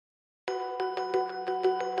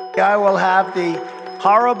I will have the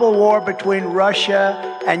horrible war between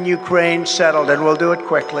Russia and Ukraine settled, and we'll do it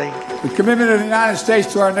quickly. The commitment of the United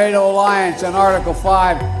States to our NATO alliance and Article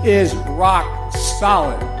 5 is rock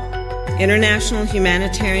solid. International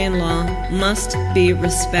humanitarian law must be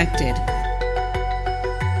respected.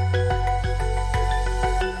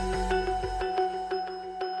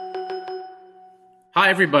 Hi,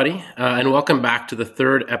 everybody, and welcome back to the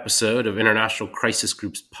third episode of International Crisis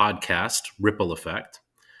Group's podcast, Ripple Effect.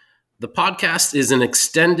 The podcast is an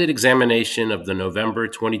extended examination of the November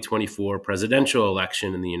 2024 presidential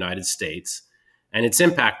election in the United States and its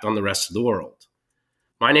impact on the rest of the world.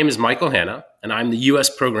 My name is Michael Hanna, and I'm the U.S.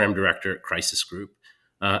 Program Director at Crisis Group,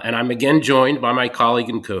 and I'm again joined by my colleague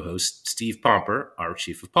and co-host, Steve Pomper, our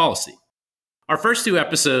Chief of Policy. Our first two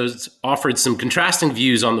episodes offered some contrasting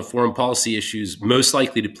views on the foreign policy issues most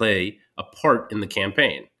likely to play a part in the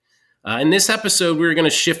campaign. In this episode, we're going to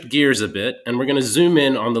shift gears a bit, and we're going to zoom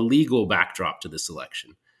in on the legal backdrop to this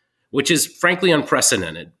election, which is frankly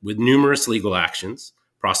unprecedented, with numerous legal actions,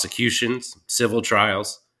 prosecutions, civil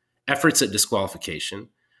trials, efforts at disqualification,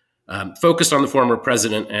 focused on the former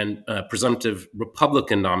president and presumptive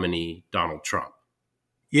Republican nominee, Donald Trump.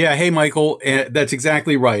 Yeah, hey, Michael, that's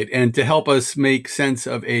exactly right. And to help us make sense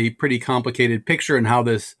of a pretty complicated picture and how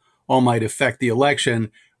this all might affect the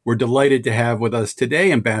election, we're delighted to have with us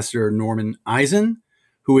today Ambassador Norman Eisen,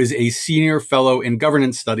 who is a senior fellow in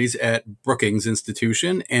governance studies at Brookings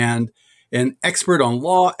Institution and an expert on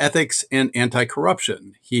law, ethics, and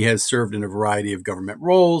anti-corruption. He has served in a variety of government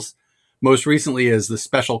roles, most recently as the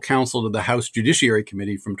special counsel to the House Judiciary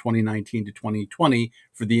Committee from 2019 to 2020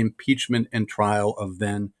 for the impeachment and trial of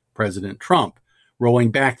then President Trump. Rolling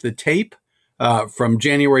back the tape, from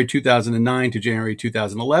January 2009 to January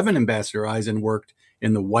 2011, Ambassador Eisen worked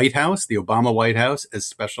in the White House, the Obama White House, as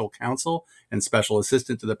special counsel and special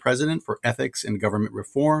assistant to the president for ethics and government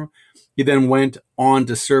reform. He then went on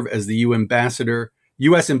to serve as the U.S. ambassador,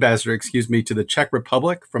 to the Czech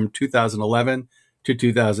Republic from 2011 to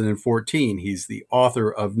 2014. He's the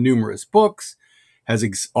author of numerous books,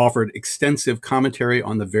 has offered extensive commentary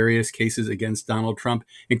on the various cases against Donald Trump,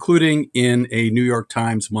 including in a New York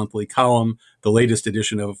Times monthly column, the latest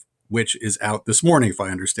edition of which is out this morning, if I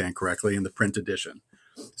understand correctly, in the print edition.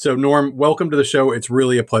 So, Norm, welcome to the show. It's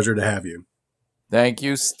really a pleasure to have you. Thank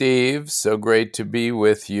you, Steve. So great to be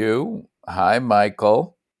with you. Hi,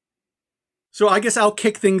 Michael. So I guess I'll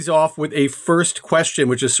kick things off with a first question,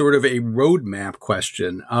 which is sort of a roadmap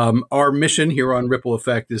question. Our mission here on Ripple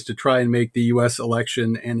Effect is to try and make the U.S.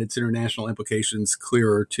 election and its international implications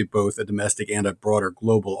clearer to both a domestic and a broader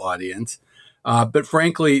global audience. But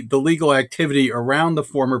frankly, the legal activity around the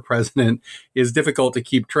former president is difficult to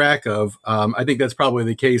keep track of. I think that's probably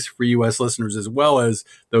the case for U.S. listeners as well as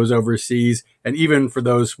those overseas, and even for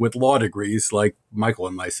those with law degrees like Michael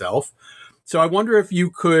and myself. So I wonder if you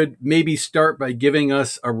could maybe start by giving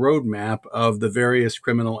us a roadmap of the various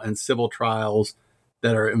criminal and civil trials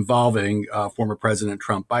that are involving former President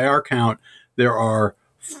Trump. By our count, there are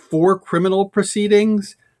 4 criminal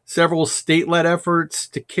proceedings, several state-led efforts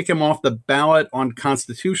to kick him off the ballot on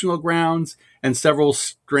constitutional grounds, and several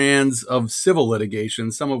strands of civil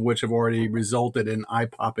litigation, some of which have already resulted in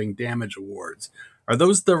eye-popping damage awards. Are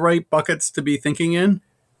those the right buckets to be thinking in?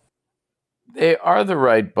 They are the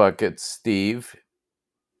right buckets, Steve.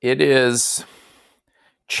 It is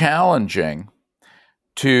challenging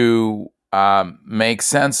to make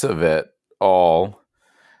sense of it all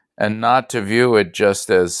and not to view it just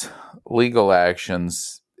as legal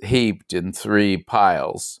actions heaped in 3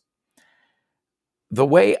 piles. The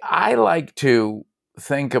way I like to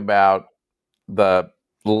think about the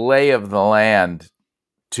lay of the land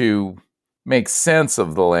to make sense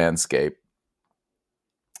of the landscape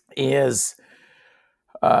is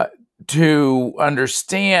to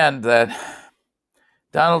understand that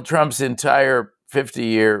Donald Trump's entire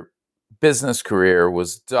 50-year business career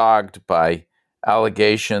was dogged by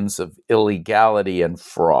allegations of illegality and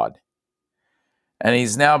fraud. And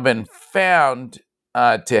he's now been found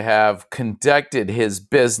to have conducted his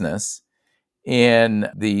business in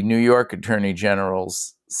the New York Attorney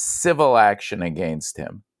General's civil action against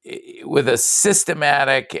him with a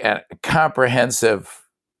systematic and comprehensive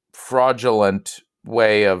fraudulent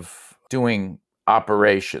way of doing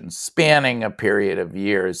operations spanning a period of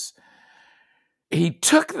years. He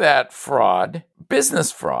took that fraud,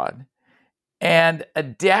 business fraud, and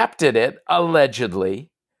adapted it,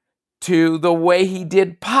 allegedly, to the way he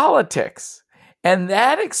did politics. And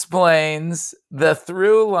that explains the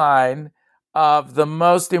through line of the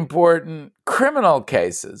most important criminal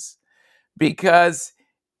cases, because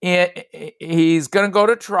He's going to go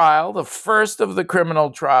to trial. The first of the criminal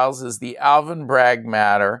trials is the Alvin Bragg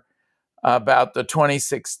matter about the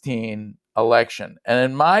 2016 election. And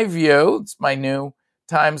in my view, it's my new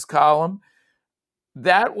Times column,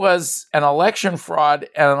 that was an election fraud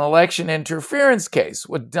and an election interference case.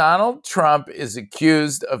 What Donald Trump is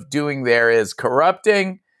accused of doing there is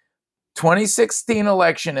corrupting 2016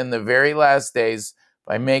 election in the very last days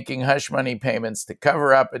by making hush money payments to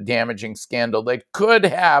cover up a damaging scandal that could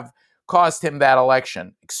have cost him that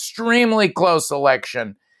election. Extremely close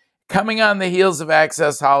election. Coming on the heels of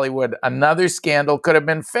Access Hollywood, another scandal could have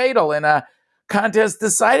been fatal in a contest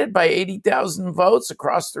decided by 80,000 votes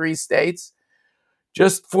across 3 states.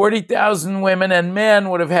 Just 40,000 women and men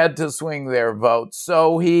would have had to swing their votes.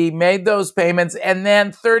 So he made those payments, and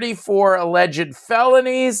then 34 alleged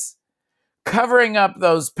felonies covering up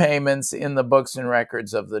those payments in the books and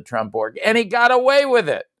records of the Trump org. And he got away with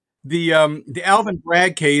it. The Alvin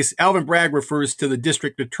Bragg case, Alvin Bragg refers to the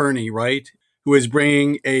district attorney, right, who is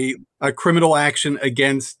bringing a criminal action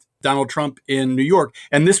against Donald Trump in New York.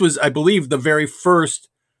 And this was, I believe, the very first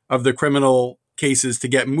of the criminal cases to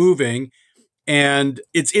get moving. And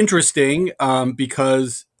it's interesting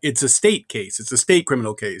because it's a state case. It's a state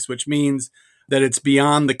criminal case, which means that it's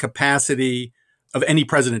beyond the capacity of any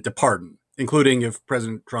president to pardon, including if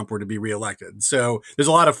President Trump were to be reelected. So there's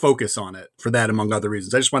a lot of focus on it for that, among other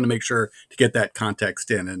reasons. I just want to make sure to get that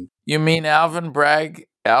context in. And you mean Alvin Bragg?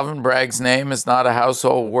 Alvin Bragg's name is not a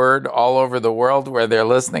household word all over the world where they're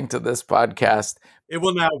listening to this podcast. It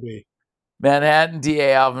will now be. Manhattan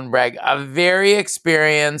DA Alvin Bragg, a very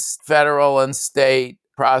experienced federal and state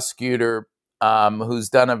prosecutor who's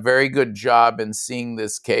done a very good job in seeing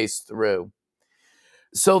this case through.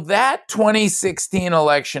 So that 2016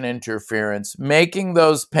 election interference, making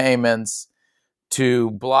those payments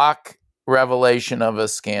to block revelation of a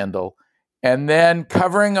scandal, and then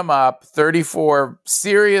covering them up, 34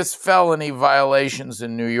 serious felony violations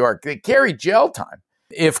in New York. They carry jail time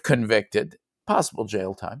if convicted, possible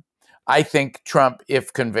jail time. I think Trump,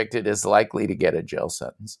 if convicted, is likely to get a jail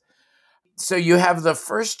sentence. So you have the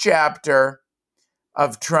first chapter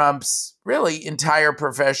of Trump's really entire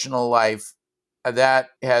professional life that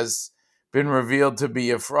has been revealed to be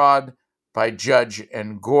a fraud by Judge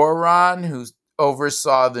Engoron, who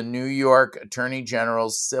oversaw the New York Attorney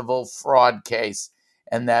General's civil fraud case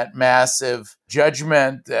and that massive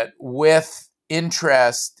judgment that with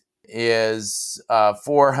interest is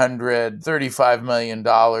 $435 million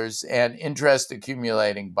and interest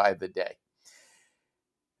accumulating by the day.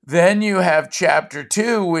 Then you have chapter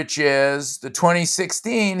 2, which is the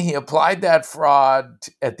 2016. He applied that fraud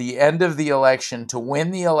at the end of the election to win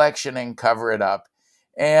the election and cover it up.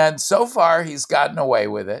 And so far, he's gotten away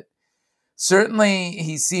with it. Certainly,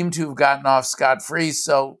 he seemed to have gotten off scot-free.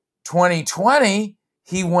 So 2020,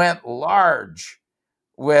 he went large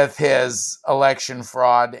with his election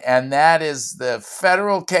fraud, and that is the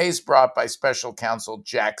federal case brought by special counsel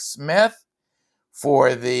Jack Smith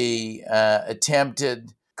for the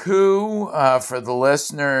attempted coup. For the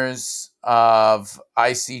listeners of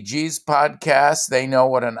ICG's podcast, they know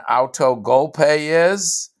what an auto golpe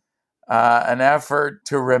is, an effort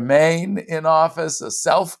to remain in office, a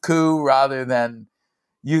self-coup rather than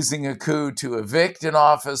using a coup to evict an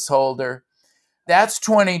office holder. That's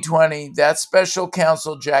 2020. That's special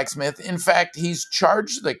counsel Jack Smith. In fact, he's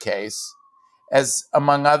charged the case as,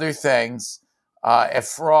 among other things, a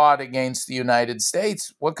fraud against the United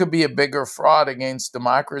States. What could be a bigger fraud against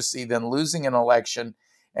democracy than losing an election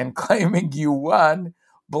and claiming you won,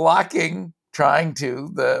 blocking,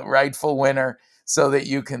 the rightful winner so that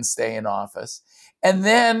you can stay in office? And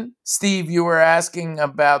then, Steve, you were asking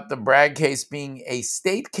about the Bragg case being a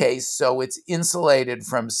state case, so it's insulated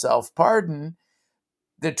from self-pardon.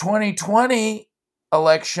 The 2020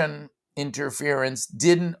 election interference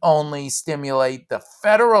didn't only stimulate the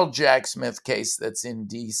federal Jack Smith case that's in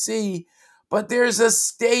D.C., but there's a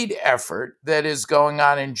state effort that is going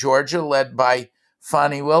on in Georgia led by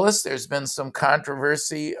Fani Willis. There's been some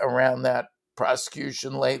controversy around that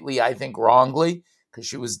prosecution lately, I think wrongly, because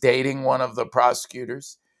she was dating one of the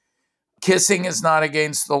prosecutors. Kissing is not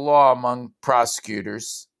against the law among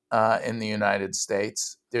prosecutors in the United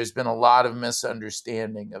States. There's been a lot of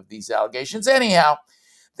misunderstanding of these allegations. Anyhow,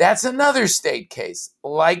 that's another state case.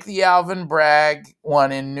 Like the Alvin Bragg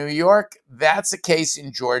one in New York, that's a case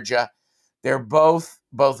in Georgia. They're both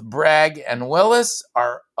Bragg and Willis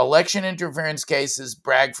are election interference cases,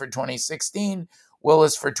 Bragg for 2016,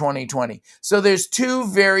 Willis for 2020. So there's 2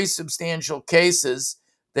 very substantial cases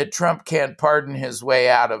that Trump can't pardon his way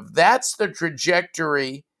out of. That's the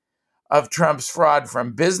trajectory of Trump's fraud,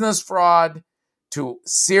 from business fraud to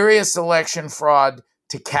serious election fraud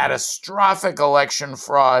to catastrophic election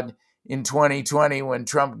fraud in 2020 when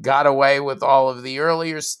Trump got away with all of the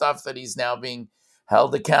earlier stuff that he's now being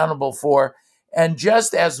held accountable for. And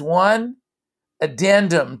just as one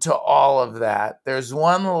addendum to all of that, there's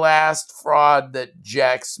one last fraud that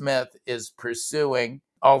Jack Smith is pursuing,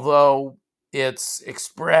 although it's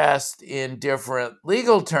expressed in different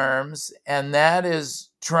legal terms, and that is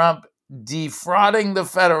Trump defrauding the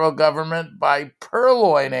federal government by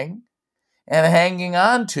purloining and hanging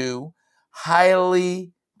on to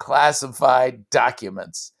highly classified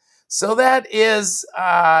documents. So that is,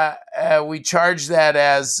 we charge that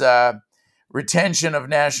as retention of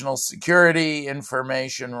national security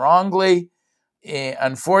information wrongly.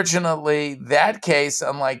 Unfortunately, that case,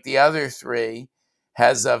 unlike the other three,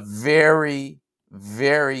 has a very,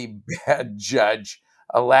 very bad judge,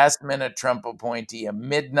 a last-minute Trump appointee, a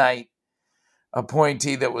midnight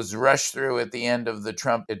appointee that was rushed through at the end of the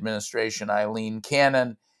Trump administration, Eileen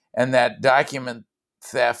Cannon, and that document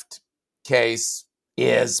theft case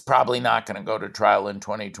is probably not going to go to trial in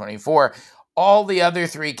 2024. All the other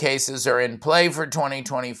three cases are in play for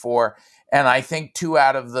 2024, and I think 2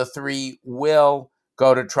 out of the 3 will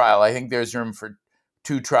go to trial. I think there's room for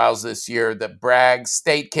 2 trials this year, the Bragg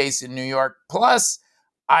state case in New York, plus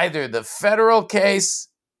either the federal case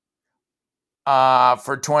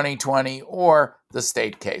for 2020 or the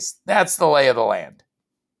state case. That's the lay of the land.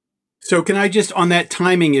 So can I just, on that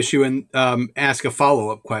timing issue, and ask a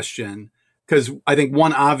follow-up question? Because I think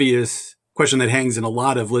one obvious question that hangs in a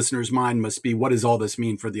lot of listeners' mind must be, what does all this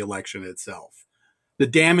mean for the election itself? The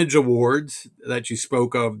damage awards that you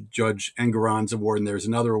spoke of, Judge Engoron's award, and there's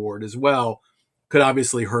another award as well, could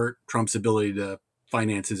obviously hurt Trump's ability to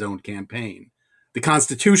finance his own campaign. The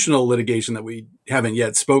constitutional litigation that we haven't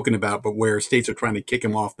yet spoken about, but where states are trying to kick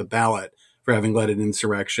him off the ballot for having led an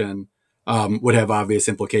insurrection, would have obvious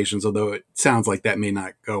implications, although it sounds like that may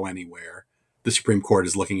not go anywhere. The Supreme Court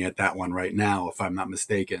is looking at that one right now, if I'm not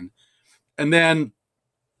mistaken. And then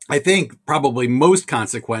I think probably most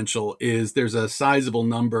consequential is there's a sizable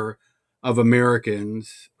number of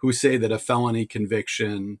Americans who say that a felony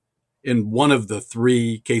conviction in one of the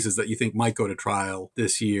 3 cases that you think might go to trial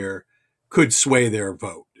this year could sway their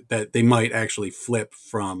vote, that they might actually flip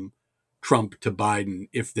from Trump to Biden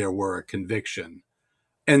if there were a conviction.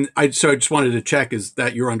 And so I just wanted to check, is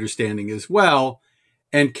that your understanding as well?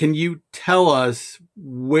 And can you tell us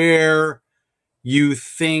where you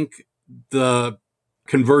think the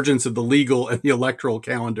convergence of the legal and the electoral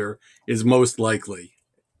calendar is most likely?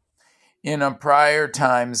 In a prior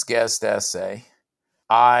Times guest essay,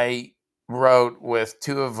 I wrote with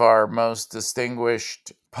 2 of our most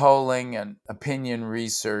distinguished polling and opinion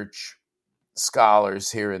research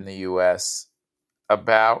scholars here in the U.S.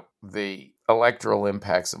 about the electoral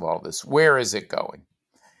impacts of all this. Where is it going?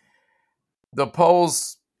 The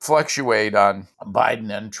polls fluctuate on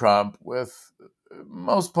Biden and Trump, with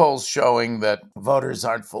most polls showing that voters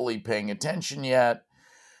aren't fully paying attention yet.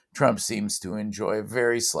 Trump seems to enjoy a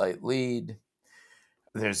very slight lead.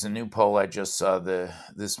 There's a new poll I just saw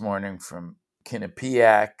this morning from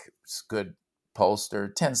Quinnipiac. It's a good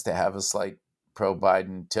pollster, tends to have a slight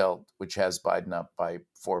pro-Biden tilt, which has Biden up by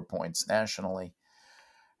 4 points nationally.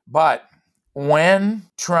 But when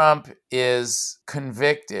Trump is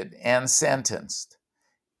convicted and sentenced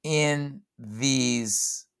in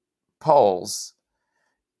these polls,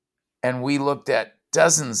 and we looked at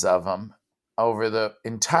dozens of them over the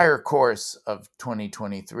entire course of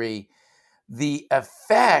 2023, the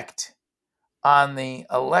effect on the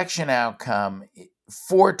election outcome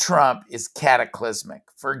for Trump is cataclysmic.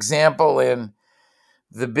 For example, in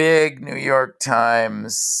the big New York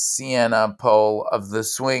Times Siena poll of the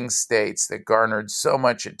swing states that garnered so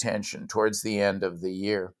much attention towards the end of the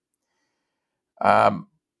year,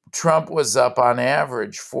 Trump was up on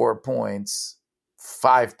average 5 points,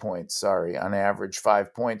 on average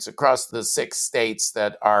 5 points across the 6 states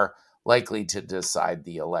that are likely to decide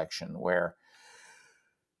the election, where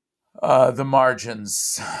the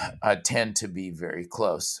margins tend to be very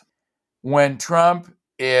close. When Trump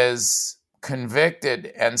is convicted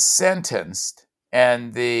and sentenced,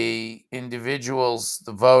 and the individuals,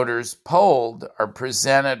 the voters polled, are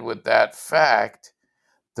presented with that fact,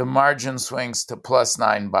 the margin swings to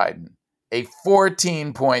 +9 Biden, a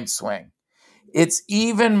 14-point swing. It's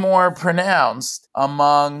even more pronounced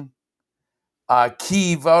among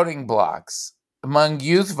key voting blocks. Among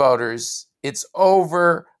youth voters, it's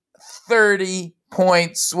over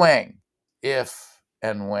 30-point swing if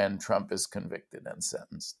and when Trump is convicted and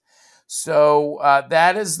sentenced. So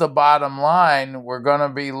that is the bottom line. We're going to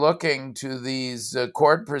be looking to these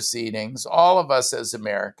court proceedings, all of us as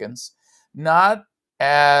Americans, not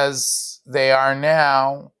as they are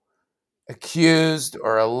now, accused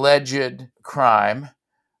or alleged crime,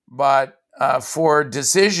 but for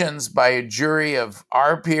decisions by a jury of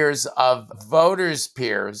our peers, of voters'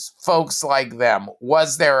 peers, folks like them,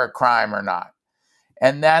 was there a crime or not?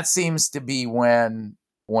 And that seems to be when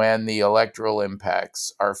the electoral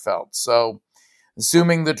impacts are felt. So,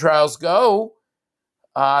 assuming the trials go,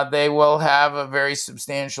 they will have a very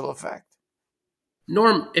substantial effect.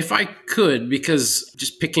 Norm, if I could, because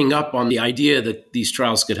just picking up on the idea that these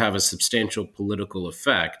trials could have a substantial political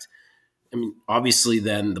effect, I mean, obviously,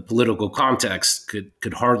 then the political context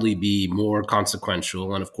could hardly be more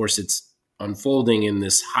consequential. And of course, it's unfolding in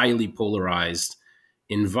this highly polarized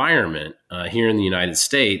environment here in the United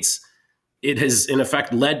States. It has, in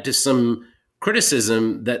effect, led to some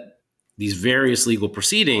criticism that these various legal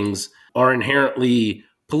proceedings are inherently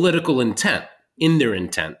political intent in their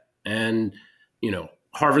intent. And,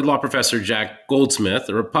 Harvard law professor Jack Goldsmith,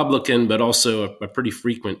 a Republican, but also a pretty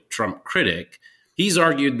frequent Trump critic, he's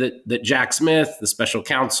argued that Jack Smith, the special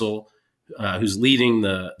counsel who's leading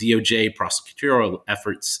the DOJ prosecutorial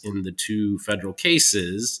efforts in the two federal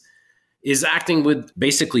cases, is acting with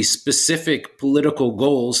basically specific political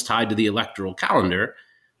goals tied to the electoral calendar.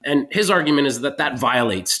 And his argument is that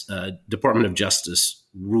violates Department of Justice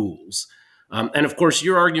rules. And of course,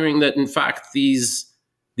 you're arguing that, in fact, these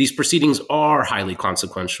proceedings are highly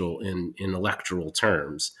consequential in electoral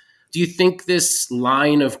terms. Do you think this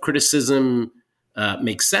line of criticism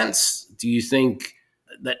makes sense? Do you think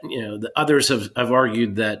that the others have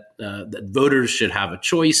argued that voters should have a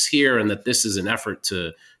choice here, and that this is an effort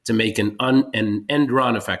to make an end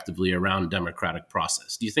run effectively around democratic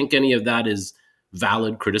process? Do you think any of that is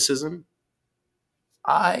valid criticism?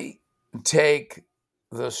 I take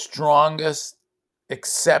the strongest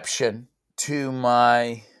exception to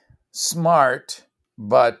my smart,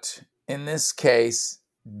 but in this case,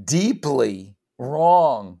 deeply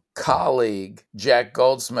wrong colleague, Jack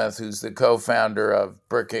Goldsmith, who's the co-founder of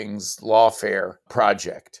Brookings Lawfare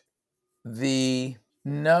Project. The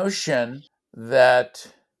notion that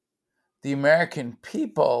the American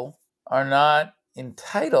people are not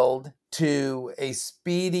entitled to a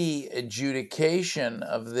speedy adjudication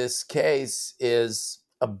of this case is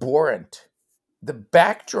abhorrent. The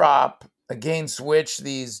backdrop against which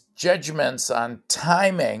these judgments on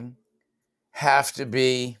timing have to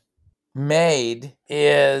be made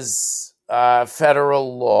is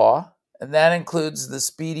federal law, and that includes the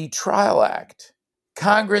Speedy Trial Act.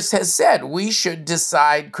 Congress has said we should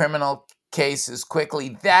decide criminal cases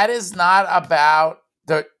quickly. That is not about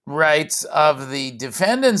the rights of the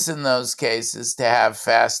defendants in those cases to have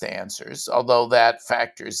fast answers, although that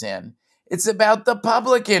factors in. It's about the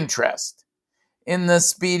public interest in the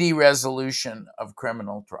speedy resolution of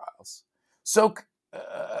criminal trials. So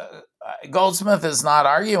Goldsmith is not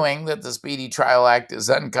arguing that the Speedy Trial Act is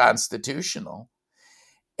unconstitutional.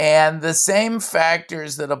 And the same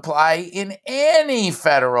factors that apply in any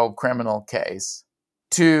federal criminal case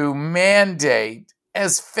to mandate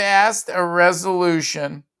as fast a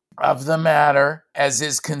resolution of the matter as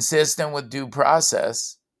is consistent with due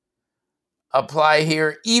process apply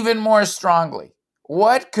here even more strongly.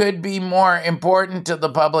 What could be more important to the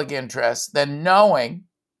public interest than knowing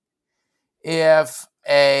if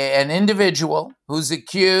an individual who's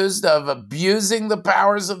accused of abusing the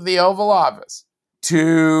powers of the Oval Office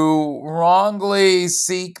to wrongly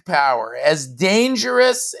seek power, as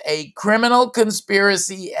dangerous a criminal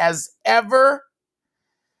conspiracy as ever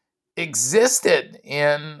existed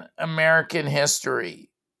in American history,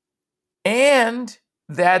 and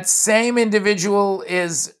that same individual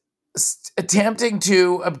is attempting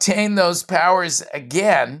to obtain those powers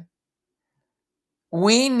again,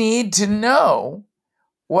 we need to know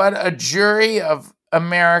what a jury of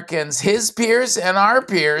Americans, his peers and our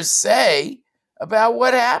peers, say about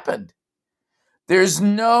what happened. There's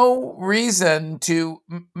no reason to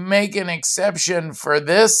make an exception for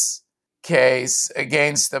this case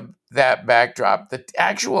against that backdrop. The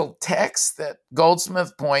actual text that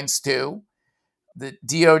Goldsmith points to, the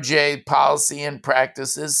DOJ policy and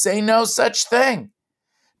practices, say no such thing.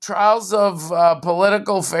 Trials of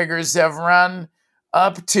political figures have run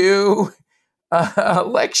up to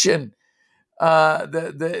election,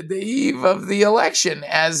 the eve of the election,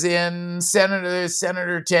 as in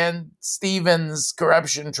Senator Ted Stevens'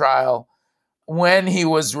 corruption trial when he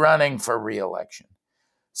was running for re-election.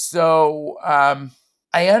 So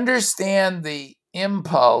I understand the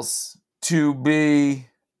impulse to be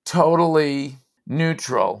totally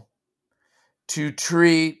neutral, to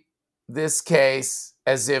treat this case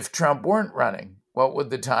as if Trump weren't running. What would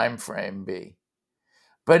the time frame be?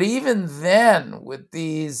 But even then, with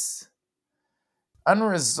these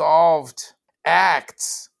unresolved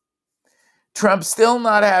acts, Trump still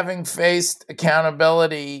not having faced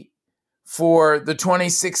accountability for the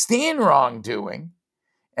 2016 wrongdoing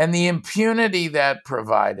and the impunity that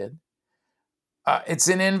provided, it's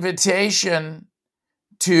an invitation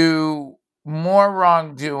to more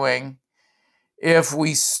wrongdoing if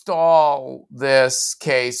we stall this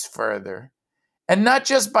case further. And not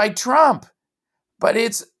just by Trump, but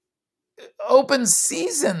it's open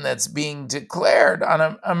season that's being declared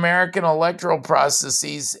on American electoral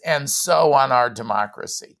processes and so on our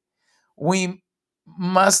democracy. We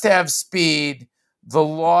must have speed. The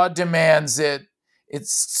law demands it.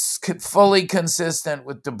 It's fully consistent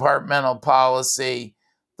with departmental policy,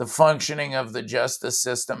 the functioning of the justice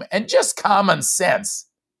system, and just common sense.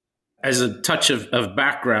 As a touch of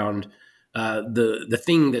background, the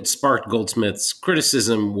thing that sparked Goldsmith's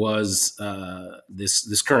criticism was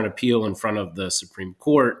this current appeal in front of the Supreme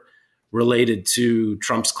Court related to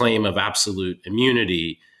Trump's claim of absolute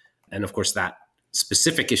immunity. And of course, that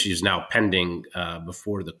specific issue is now pending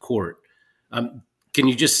before the court. Can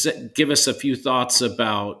you just give us a few thoughts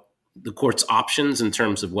about the court's options in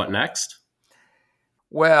terms of what next?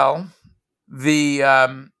 Well,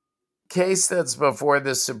 the case that's before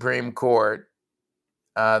the Supreme Court,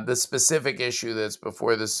 the specific issue that's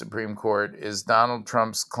before the Supreme Court is Donald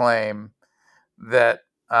Trump's claim that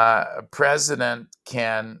a president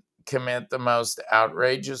can commit the most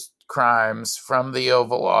outrageous crimes from the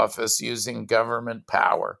Oval Office using government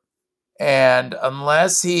power. And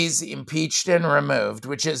unless he's impeached and removed,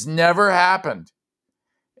 which has never happened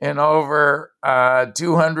in over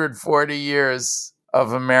 240 years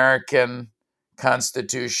of American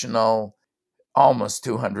constitutional, almost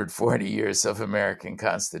 240 years of American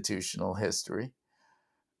constitutional history,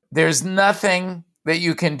 there's nothing that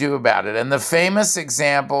you can do about it. And the famous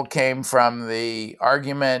example came from the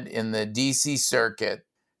argument in the DC Circuit.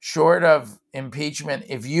 Short of impeachment,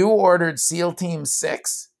 if you ordered SEAL Team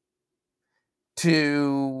 6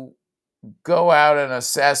 to go out and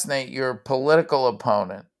assassinate your political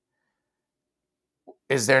opponent,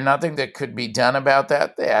 is there nothing that could be done about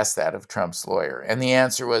that? They asked that of Trump's lawyer. And the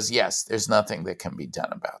answer was yes, there's nothing that can be done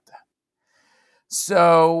about that.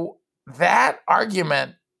 So that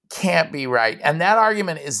argument can't be right. And that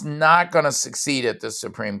argument is not going to succeed at the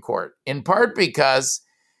Supreme Court, in part because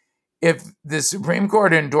if the Supreme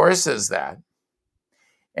Court endorses that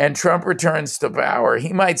and Trump returns to power,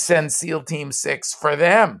 he might send SEAL Team 6 for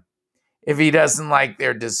them if he doesn't like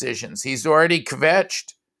their decisions. He's already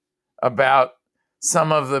kvetched about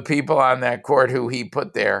some of the people on that court who he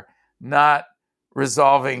put there not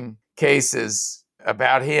resolving cases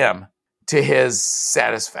about him to his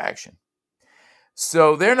satisfaction.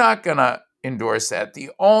 So they're not going to endorse that.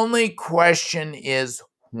 The only question is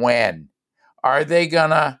when. Are they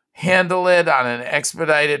going to handle it on an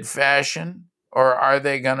expedited fashion, or are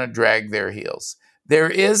they going to drag their heels? There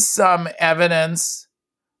is some evidence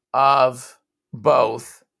of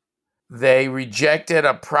both. They rejected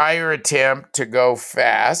a prior attempt to go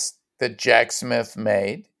fast that Jack Smith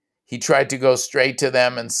made. He tried to go straight to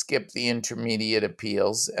them and skip the intermediate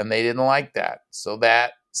appeals, and they didn't like that. So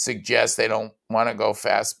that suggests they don't want to go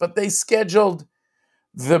fast. But they scheduled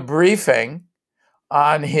the briefing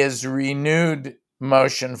on his renewed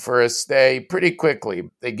motion for a stay pretty quickly.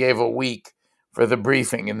 They gave a week for the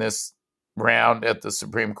briefing in this round at the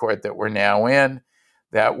Supreme Court that we're now in.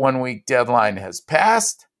 That 1 week deadline has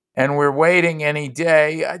passed, and we're waiting any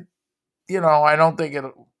day. I don't think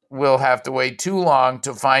we'll have to wait too long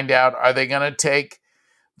to find out, are they going to take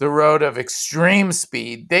the road of extreme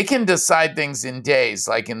speed? They can decide things in days,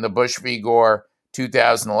 like in the Bush v. Gore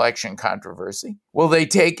 2000 election controversy. Will they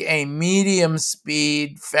take a medium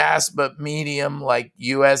speed, fast but medium, like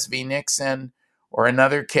U.S. v. Nixon, or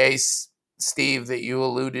another case, Steve, that you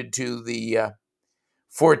alluded to, the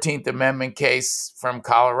 14th Amendment case from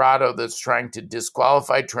Colorado that's trying to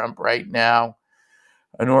disqualify Trump right now?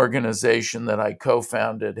 An organization that I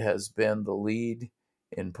co-founded has been the lead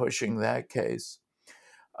in pushing that case.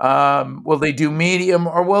 Will they do medium,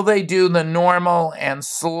 or will they do the normal and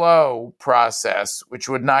slow process, which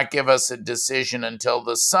would not give us a decision until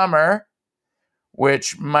the summer,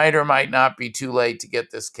 which might or might not be too late to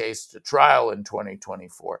get this case to trial in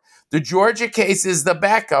 2024. The Georgia case is the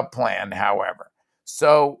backup plan, however.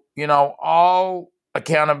 So, all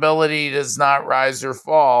accountability does not rise or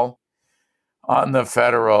fall on the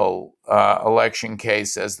federal election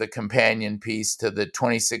case as the companion piece to the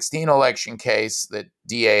 2016 election case that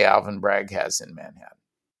DA Alvin Bragg has in Manhattan.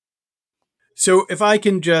 So if I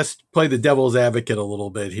can just play the devil's advocate a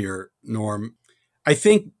little bit here, Norm, I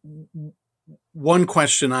think one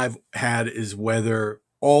question I've had is whether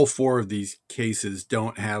all four of these cases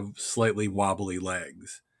don't have slightly wobbly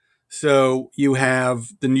legs. So you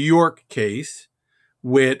have the New York case,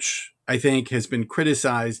 which I think has been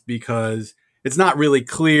criticized because it's not really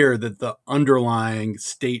clear that the underlying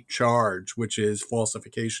state charge, which is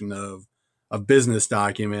falsification of business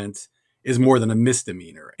documents, is more than a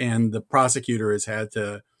misdemeanor. And the prosecutor has had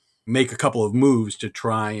to make a couple of moves to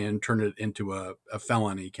try and turn it into a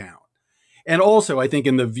felony count. And also, I think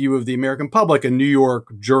in the view of the American public, a New York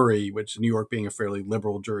jury, which New York being a fairly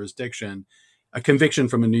liberal jurisdiction, a conviction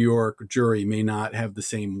from a New York jury may not have the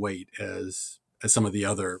same weight as some of the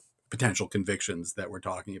other potential convictions that we're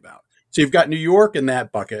talking about. So you've got New York in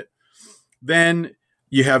that bucket. Then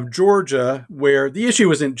you have Georgia, where the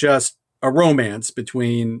issue isn't just a romance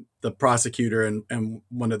between the prosecutor and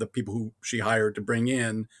one of the people who she hired to bring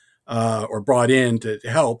in or brought in to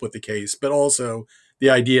help with the case, but also the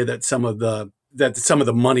idea that some of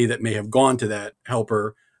the money that may have gone to that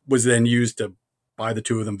helper was then used to buy the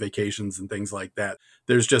two of them vacations and things like that.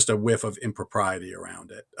 There's just a whiff of impropriety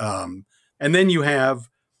around it. And then you have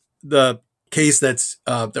the case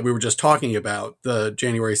that we were just talking about, the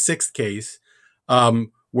January 6th case,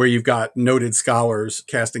 where you've got noted scholars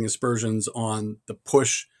casting aspersions on the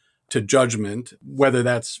push to judgment. Whether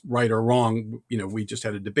that's right or wrong, we just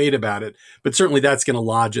had a debate about it, but certainly that's going to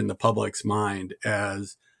lodge in the public's mind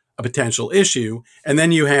as a potential issue. And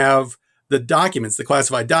then you have the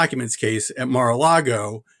classified documents case at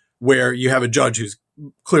Mar-a-Lago, where you have a judge who's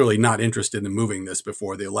clearly not interested in moving this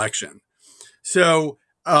before the election. So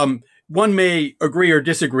one may agree or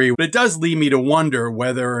disagree, but it does lead me to wonder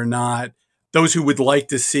whether or not those who would like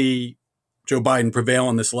to see Joe Biden prevail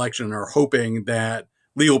in this election are hoping that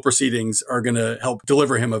legal proceedings are going to help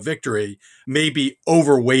deliver him a victory, may be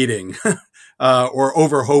overweighting or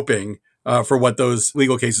over-hoping for what those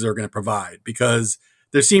legal cases are going to provide, because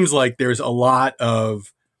there seems like there's a lot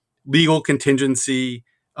of legal contingency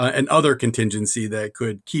and other contingency that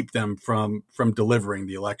could keep them from delivering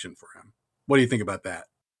the election for him. What do you think about that?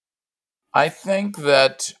 I think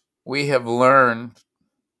that we have learned,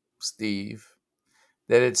 Steve,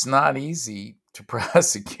 that it's not easy to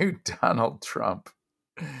prosecute Donald Trump.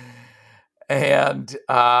 And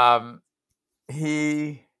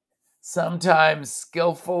he sometimes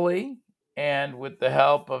skillfully and with the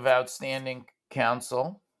help of outstanding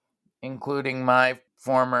counsel, including my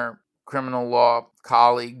former criminal law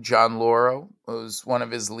colleague, John Lauro, who's one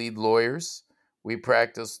of his lead lawyers. We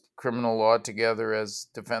practiced criminal law together as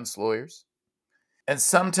defense lawyers. And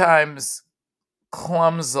sometimes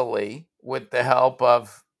clumsily, with the help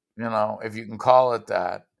of, if you can call it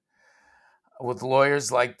that, with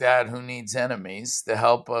lawyers like that, who needs enemies, the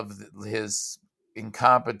help of his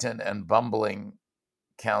incompetent and bumbling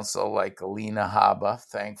counsel like Alina Habba.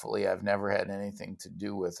 Thankfully, I've never had anything to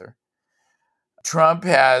do with her. Trump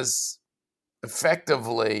has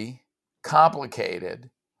effectively complicated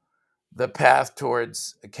the path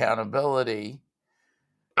towards accountability.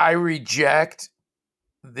 I reject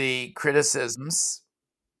the criticisms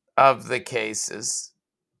of the cases,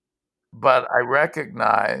 but I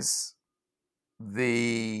recognize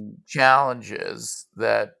the challenges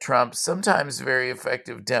that Trump's sometimes very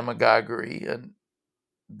effective demagoguery and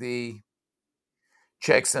the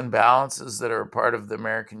checks and balances that are a part of the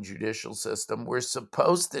American judicial system. We're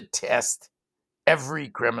supposed to test every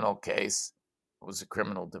criminal case. I was a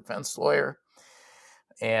criminal defense lawyer.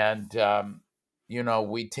 And,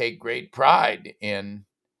 we take great pride in,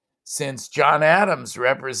 since John Adams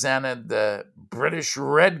represented the British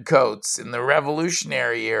redcoats in the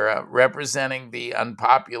Revolutionary era, representing the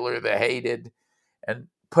unpopular, the hated, and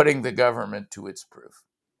putting the government to its proof.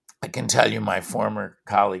 I can tell you my former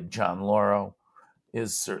colleague, John Lauro,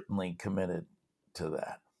 is certainly committed to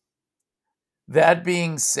that. That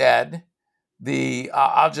being said,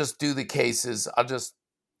 I'll just do the cases. I'll just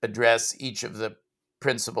address each of the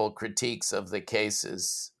principal critiques of the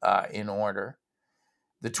cases in order.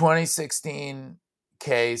 The 2016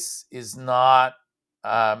 case is not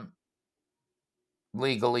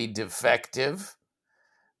legally defective.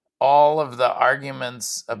 All of the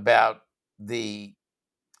arguments about the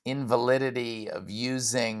invalidity of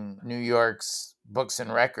using New York's books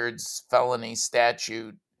and records felony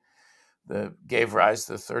statute that gave rise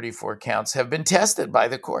to 34 counts have been tested by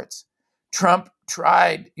the courts. Trump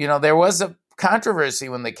tried, there was a controversy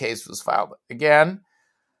when the case was filed. Again,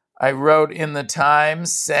 I wrote in the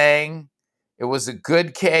Times saying it was a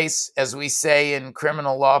good case, as we say in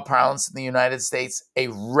criminal law parlance in the United States, a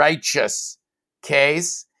righteous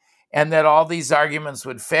case, and that all these arguments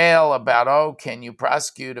would fail about, can you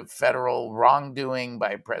prosecute a federal wrongdoing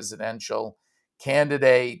by a presidential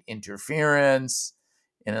candidate, interference,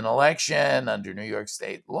 in an election under New York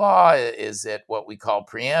state law? Is it what we call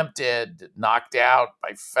preempted, knocked out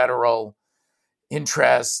by federal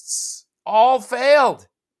interests? All failed.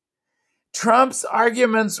 Trump's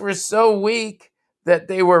arguments were so weak that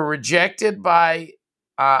they were rejected by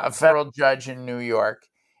a federal judge in New York.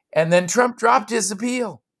 And then Trump dropped his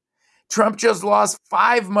appeal. Trump just lost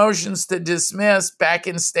 5 motions to dismiss back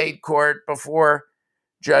in state court before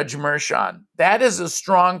Judge Merchan. That is a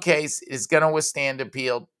strong case. It is going to withstand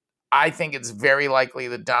appeal. I think it's very likely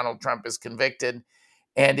that Donald Trump is convicted,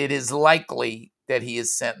 and it is likely that he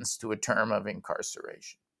is sentenced to a term of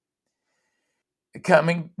incarceration.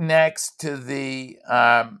 Coming next to the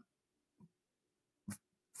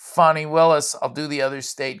Fani Willis, I'll do the other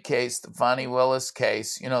state case, the Fani Willis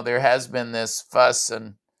case. There has been this fuss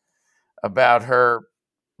about her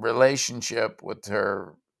relationship with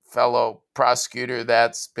her fellow prosecutor.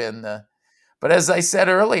 That's been but as I said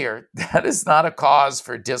earlier, that is not a cause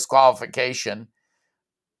for disqualification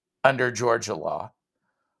under Georgia law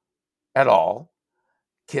at all.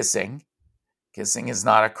 Kissing is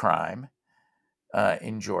not a crime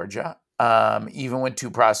in Georgia. Even when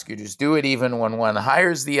 2 prosecutors do it, even when one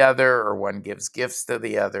hires the other or one gives gifts to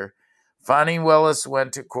the other. Fani Willis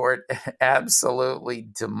went to court, absolutely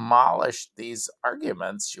demolished these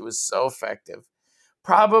arguments. She was so effective.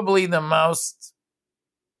 Probably the most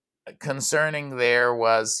concerning there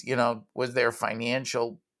was their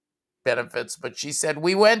financial benefits. But she said,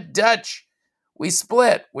 we went Dutch. We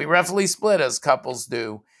split. We roughly split as couples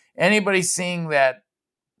do. Anybody seeing that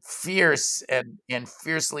fierce and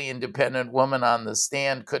fiercely independent woman on the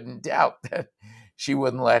stand couldn't doubt that she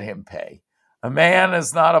wouldn't let him pay. A man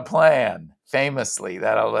is not a plan. Famously,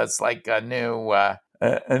 that's like a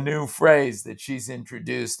new phrase that she's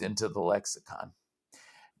introduced into the lexicon.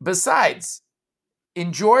 Besides,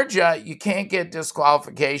 in Georgia, you can't get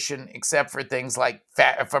disqualification except for things like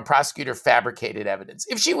if a prosecutor fabricated evidence.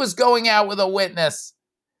 If she was going out with a witness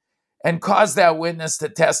and caused that witness to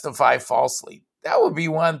testify falsely, that would be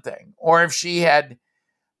one thing. Or if she had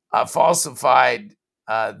falsified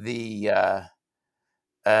the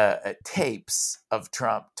tapes of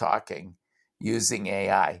Trump talking using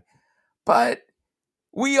AI. But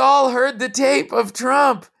we all heard the tape of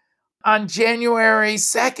Trump on January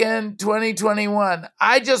 2nd, 2021.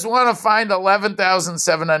 I just want to find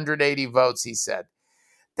 11,780 votes, he said.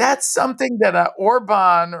 That's something that an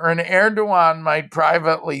Orban or an Erdogan might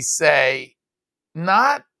privately say,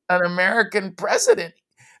 not an American president.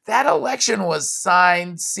 That election was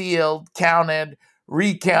signed, sealed, counted,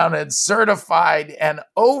 recounted, certified, and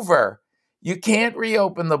over. You can't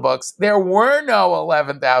reopen the books. There were no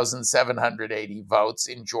 11,780 votes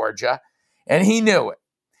in Georgia, and he knew it.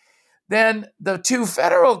 Then the 2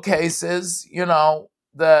 federal cases,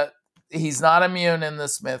 he's not immune in the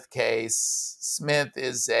Smith case. Smith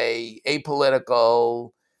is a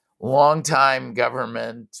apolitical, longtime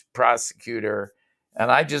government prosecutor,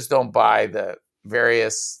 and I just don't buy the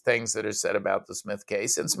various things that are said about the Smith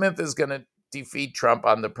case. And Smith is going to defeat Trump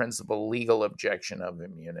on the principal legal objection of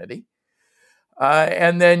immunity.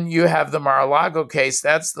 And then you have the Mar-a-Lago case.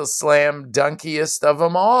 That's the slam dunkiest of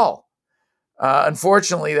them all.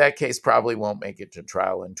 Unfortunately, that case probably won't make it to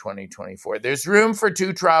trial in 2024. There's room for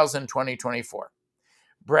 2 trials in 2024.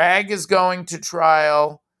 Bragg is going to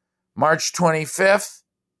trial March 25th.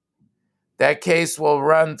 That case will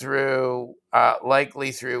run through,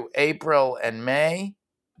 likely through April and May.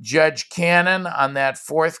 Judge Cannon on that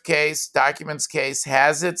 4th case, documents case,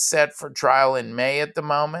 has it set for trial in May at the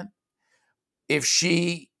moment. If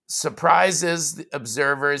she surprises the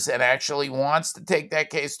observers and actually wants to take that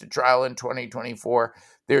case to trial in 2024,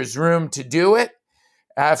 there's room to do it.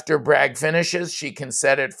 After Bragg finishes, she can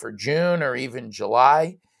set it for June or even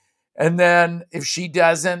July. And then if she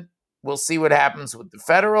doesn't, we'll see what happens with the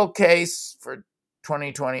federal case for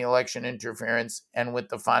 2020 election interference and with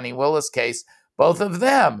the Fani Willis case. Both of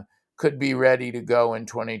them could be ready to go in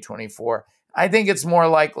 2024. I think it's more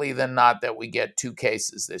likely than not that we get 2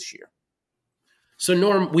 cases this year. So,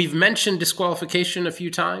 Norm, we've mentioned disqualification a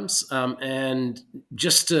few times, and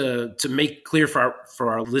just to make clear for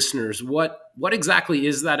our listeners, what exactly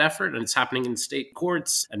is that effort? And it's happening in state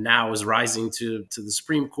courts and now is rising to the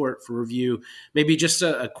Supreme Court for review. Maybe just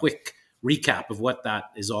a quick recap of what that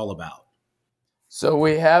is all about. So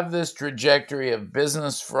we have this trajectory of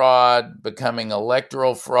business fraud becoming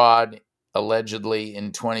electoral fraud, allegedly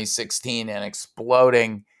in 2016, and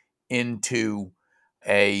exploding into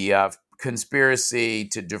a conspiracy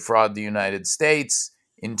to defraud the United States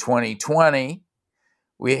in 2020.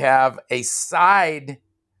 We have a side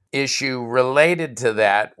issue related to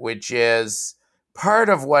that, which is part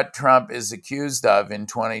of what Trump is accused of in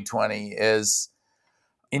 2020 is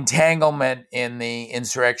entanglement in the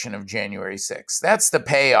insurrection of January 6th. That's the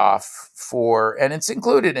payoff for, and it's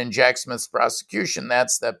included in Jack Smith's prosecution.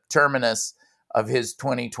 That's the terminus of his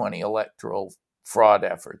 2020 electoral fraud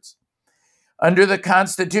efforts. Under the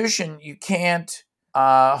Constitution, you can't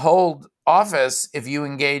hold office if you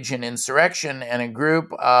engage in insurrection, and a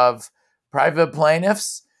group of private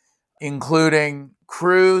plaintiffs, including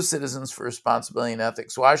CREW, Citizens for Responsibility and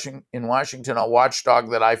Ethics in Washington, a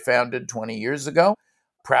watchdog that I founded 20 years ago,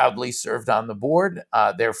 proudly served on the board.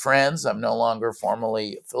 They're friends. I'm no longer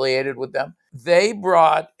formally affiliated with them. They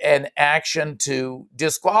brought an action to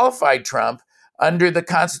disqualify Trump under the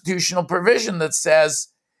constitutional provision that says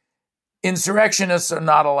insurrectionists are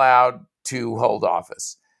not allowed to hold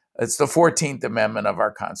office. It's the 14th Amendment of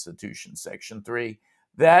our Constitution, Section 3.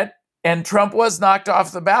 And Trump was knocked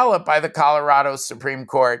off the ballot by the Colorado Supreme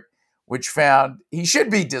Court, which found he should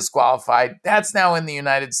be disqualified. That's now in the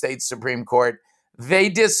United States Supreme Court. They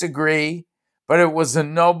disagree, but it was a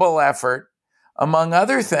noble effort. Among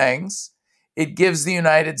other things, it gives the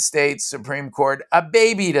United States Supreme Court a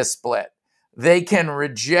baby to split. They can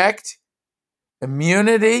reject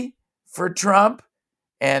immunity for Trump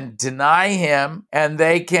and deny him, and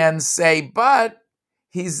they can say, but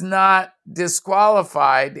he's not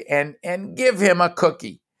disqualified, and give him a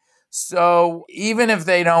cookie. So even if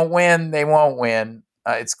they don't win, they won't win.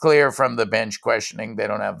 It's clear from the bench questioning they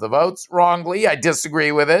don't have the votes. Wrongly, I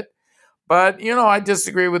disagree with it. But, I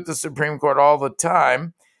disagree with the Supreme Court all the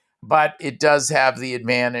time. But it does have the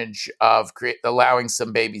advantage of allowing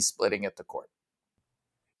some baby splitting at the court.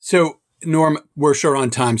 So, Norm, we're short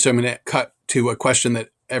on time, so I'm going to cut to a question that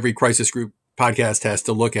every crisis group podcast has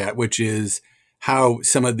to look at, which is how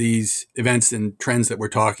some of these events and trends that we're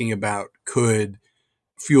talking about could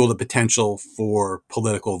fuel the potential for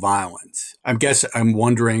political violence. I'm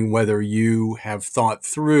wondering whether you have thought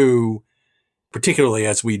through, particularly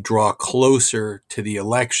as we draw closer to the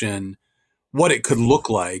election, what it could look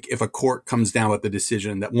like if a court comes down with the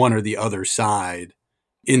decision that one or the other side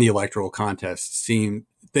in the electoral contest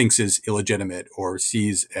thinks is illegitimate or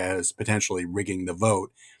sees as potentially rigging the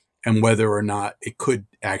vote, and whether or not it could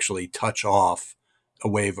actually touch off a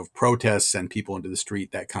wave of protests, send people into the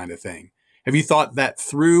street, that kind of thing. Have you thought that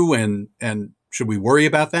through, and should we worry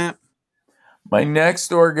about that? My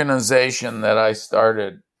next organization that I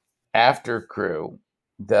started after CREW,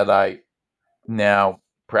 that I now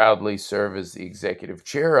proudly serve as the executive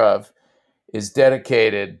chair of, is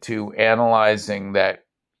dedicated to analyzing that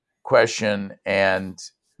question and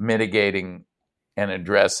mitigating and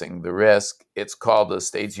addressing the risk. It's called the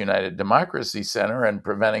States United Democracy Center, and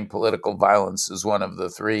preventing political violence is one of the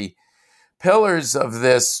three pillars of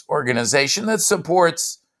this organization that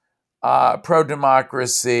supports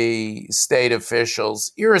pro-democracy state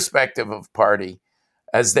officials, irrespective of party,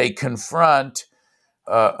 as they confront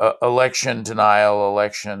election denial,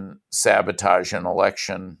 election sabotage, and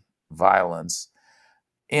election violence.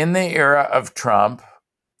 In the era of Trump,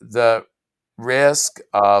 the risk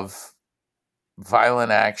of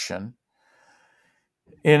violent action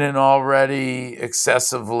in an already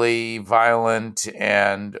excessively violent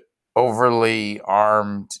and overly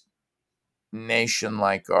armed nation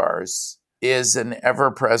like ours is an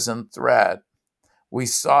ever-present threat. We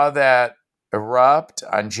saw that erupt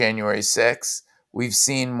on January 6th. We've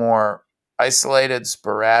seen more isolated,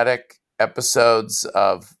 sporadic episodes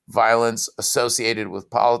of violence associated with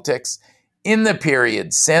politics in the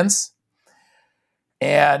period since.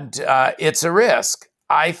 And it's a risk.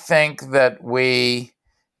 I think that we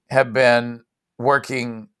have been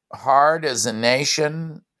working hard as a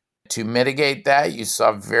nation to mitigate that. You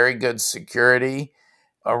saw very good security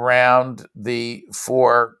around the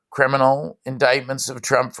 4 criminal indictments of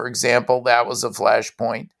Trump, for example. That was a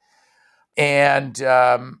flashpoint. And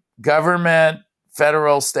government,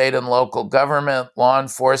 federal, state, and local government, law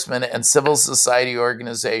enforcement, and civil society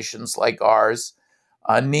organizations like ours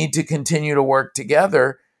need to continue to work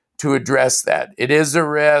together to address that. It is a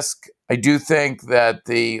risk. I do think that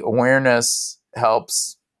the awareness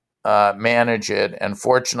helps manage it. And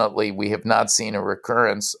fortunately, we have not seen a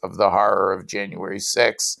recurrence of the horror of January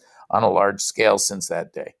 6th on a large scale since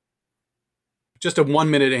that day. Just a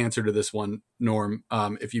 1-minute answer to this one, Norm,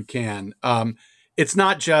 if you can. It's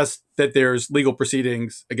not just that there's legal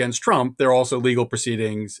proceedings against Trump. There are also legal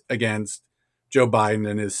proceedings against Joe Biden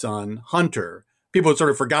and his son, Hunter. People had sort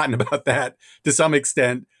of forgotten about that to some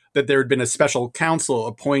extent, that there had been a special counsel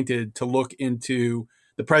appointed to look into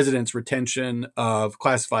the president's retention of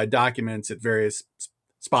classified documents at various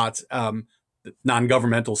spots,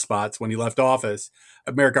 non-governmental spots when he left office.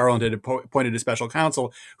 Merrick Garland had appointed a special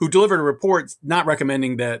counsel who delivered a report not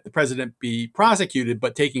recommending that the president be prosecuted,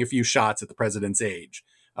 but taking a few shots at the president's age.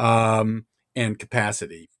 and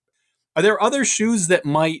capacity. Are there other shoes that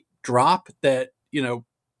might drop that,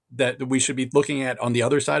 that we should be looking at on the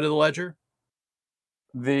other side of the ledger?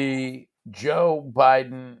 The Joe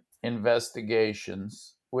Biden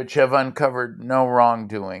investigations, which have uncovered no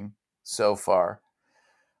wrongdoing so far,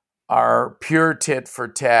 are pure tit for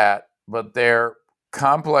tat, but they're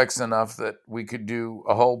complex enough that we could do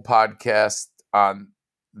a whole podcast on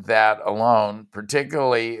that alone,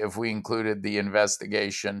 particularly if we included the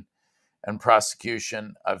investigation and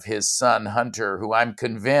prosecution of his son, Hunter, who I'm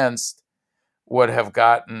convinced would have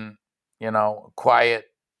gotten, a quiet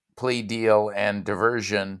plea deal and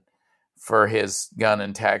diversion for his gun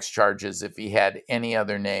and tax charges if he had any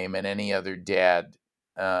other name and any other dad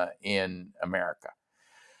in America.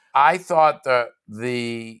 I thought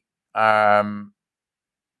the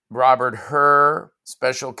Robert Hur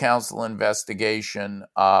special counsel investigation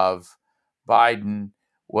of Biden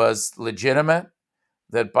was legitimate,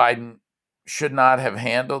 that Biden should not have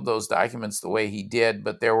handled those documents the way he did,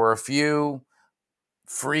 but there were a few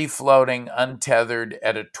free-floating, untethered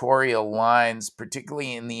editorial lines,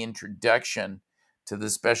 particularly in the introduction to the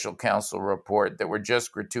special counsel report, that were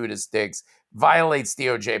just gratuitous digs. Violates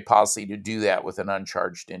DOJ policy to do that with an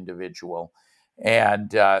uncharged individual. And,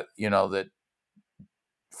 that,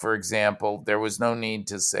 for example, there was no need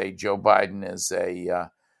to say Joe Biden is a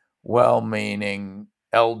well-meaning,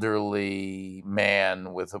 elderly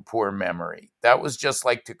man with a poor memory. That was just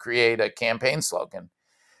like to create a campaign slogan,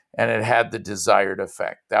 and it had the desired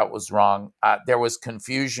effect. That was wrong. There was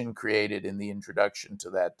confusion created in the introduction to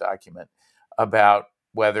that document about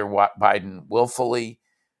whether Biden willfully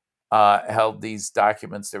held these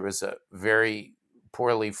documents. There was a very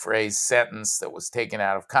poorly phrased sentence that was taken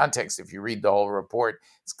out of context. If you read the whole report,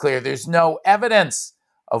 it's clear there's no evidence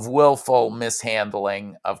of willful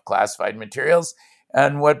mishandling of classified materials.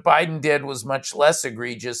 And what Biden did was much less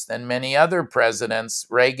egregious than many other presidents.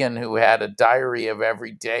 Reagan, who had a diary of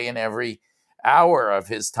every day and every hour of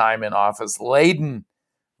his time in office,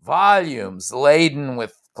 volumes laden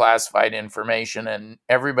with classified information, and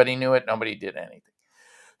everybody knew it, nobody did anything.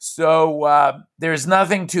 So there's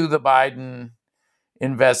nothing to the Biden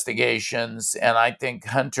investigations, and I think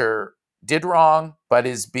Hunter did wrong, but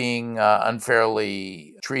is being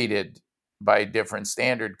unfairly treated by a different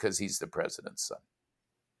standard because he's the president's son.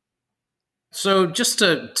 So just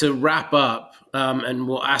to wrap up, and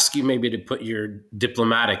we'll ask you maybe to put your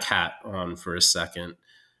diplomatic hat on for a second.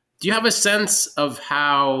 Do you have a sense of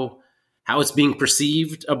how it's being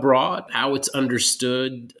perceived abroad, how it's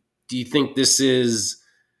understood? Do you think this is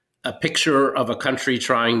a picture of a country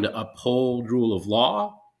trying to uphold rule of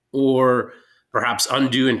law, or perhaps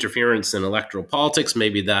undue interference in electoral politics?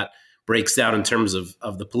 Maybe that breaks down in terms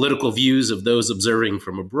of the political views of those observing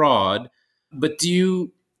from abroad. But do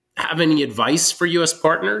you have any advice for U.S.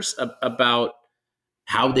 partners about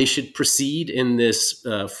how they should proceed in this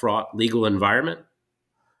fraught legal environment?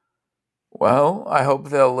 Well, I hope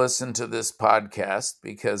they'll listen to this podcast,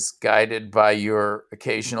 because guided by your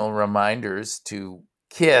occasional reminders to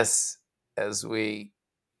KISS, as we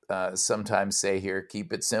sometimes say here,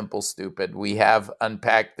 keep it simple, stupid, we have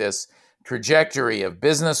unpacked this trajectory of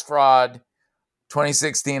business fraud,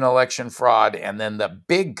 2016 election fraud, and then the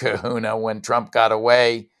big kahuna when Trump got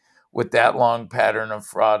away with that long pattern of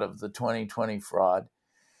fraud of the 2020 fraud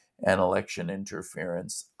and election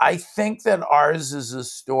interference. I think that ours is a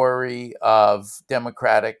story of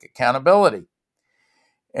democratic accountability.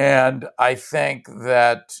 And I think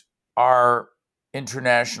that our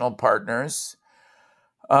international partners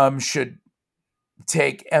should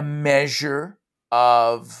take a measure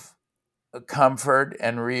of comfort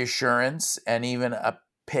and reassurance, and even a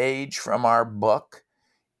page from our book,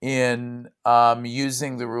 in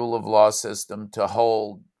using the rule of law system to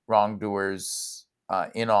hold wrongdoers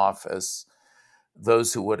in office,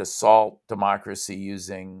 those who would assault democracy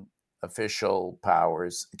using official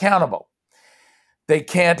powers, accountable. They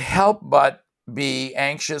can't help but be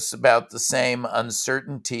anxious about the same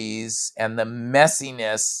uncertainties and the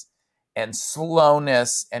messiness and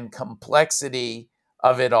slowness and complexity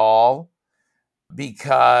of it all,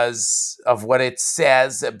 because of what it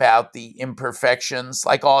says about the imperfections,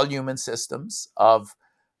 like all human systems, of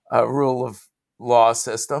a rule of law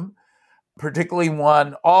system, particularly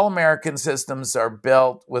one. All American systems are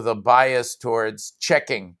built with a bias towards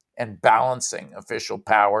checking and balancing official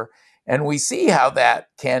power. And we see how that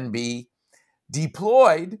can be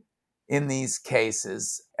deployed in these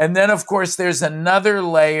cases. And then, of course, there's another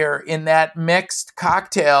layer in that mixed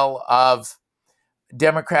cocktail of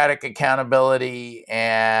democratic accountability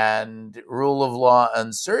and rule of law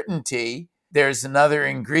uncertainty, there's another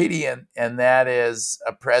ingredient, and that is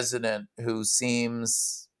a president who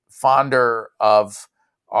seems fonder of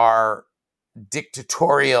our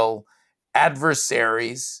dictatorial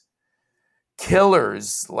adversaries,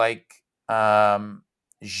 killers like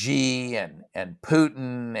Xi and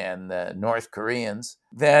Putin and the North Koreans,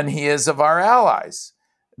 than he is of our allies.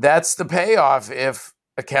 That's the payoff if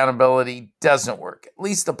accountability doesn't work, at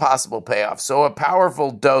least a possible payoff. So a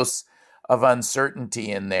powerful dose of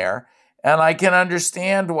uncertainty in there. And I can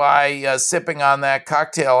understand why sipping on that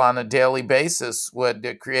cocktail on a daily basis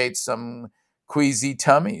would create some queasy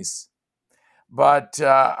tummies. But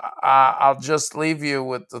I'll just leave you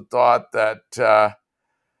with the thought that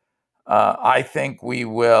I think we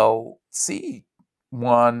will see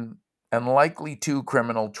one and likely two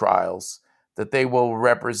criminal trials, that they will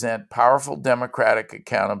represent powerful democratic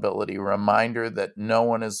accountability, a reminder that no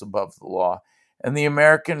one is above the law. And the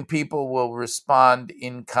American people will respond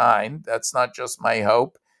in kind. That's not just my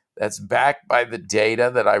hope. That's backed by the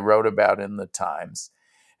data that I wrote about in the Times.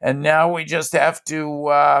 And now we just have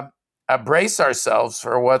to brace ourselves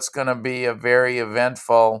for what's going to be a very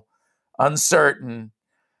eventful, uncertain,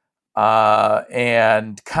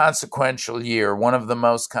 and consequential year, one of the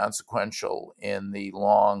most consequential in the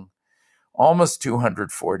long, almost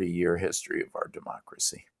 240-year history of our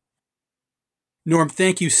democracy. Norm,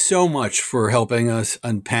 thank you so much for helping us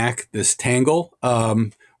unpack this tangle.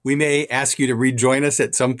 We may ask you to rejoin us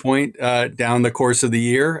at some point down the course of the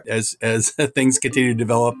year as things continue to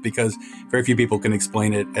develop, because very few people can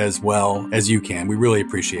explain it as well as you can. We really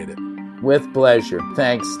appreciate it. With pleasure.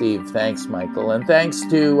 Thanks, Steve. Thanks, Michael. And thanks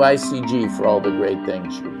to ICG for all the great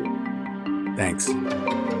things you do. Thanks.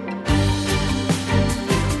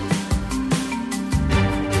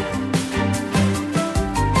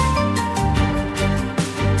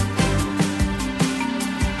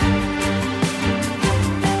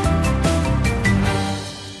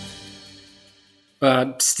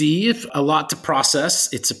 Steve, a lot to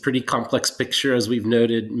process. It's a pretty complex picture, as we've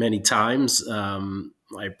noted many times.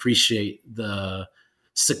 I appreciate the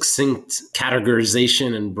succinct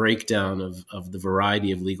categorization and breakdown of the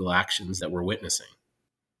variety of legal actions that we're witnessing.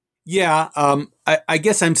 Yeah, I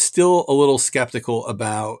guess I'm still a little skeptical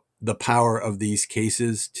about the power of these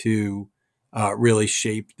cases to really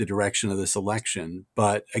shape the direction of this election.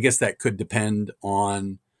 But I guess that could depend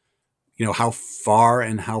on how far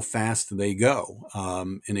and how fast they go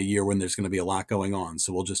in a year when there's going to be a lot going on.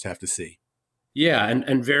 So we'll just have to see. Yeah,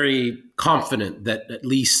 and very confident that at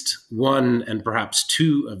least one and perhaps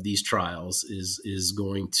two of these trials is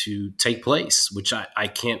going to take place, which I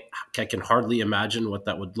can hardly imagine what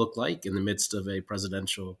that would look like in the midst of a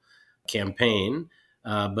presidential campaign,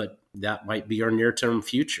 but that might be our near-term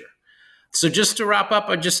future. So just to wrap up,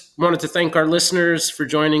 I just wanted to thank our listeners for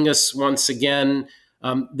joining us once again.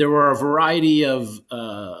 There were a variety of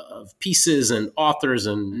pieces and authors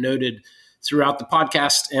and noted throughout the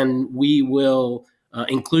podcast, and we will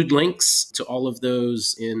include links to all of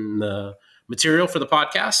those in the material for the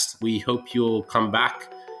podcast. We hope you'll come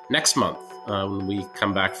back next month when we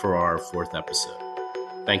come back for our 4th episode.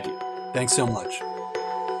 Thank you. Thanks so much.